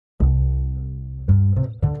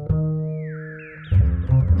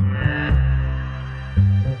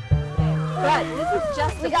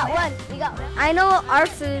We got one. We got one. I know our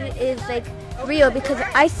food is like real because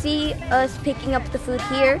I see us picking up the food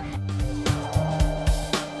here.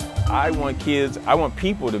 I want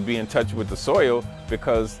people to be in touch with the soil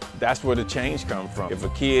because that's where the change comes from. If a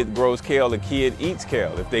kid grows kale, the kid eats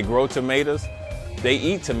kale. If they grow tomatoes, they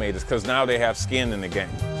eat tomatoes because now they have skin in the game.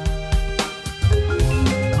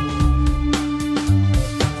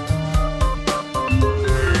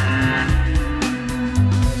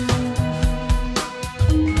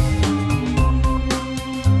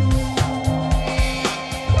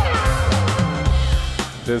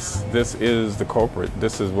 This is the culprit.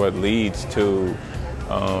 This is what leads to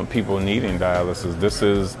people needing dialysis. This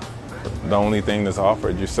is the only thing that's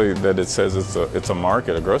offered. You say that it says it's a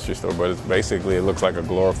market, a grocery store, but it's basically, it looks like a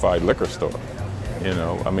glorified liquor store. You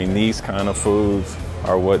know, I mean, these kind of foods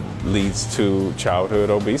are what leads to childhood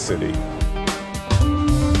obesity.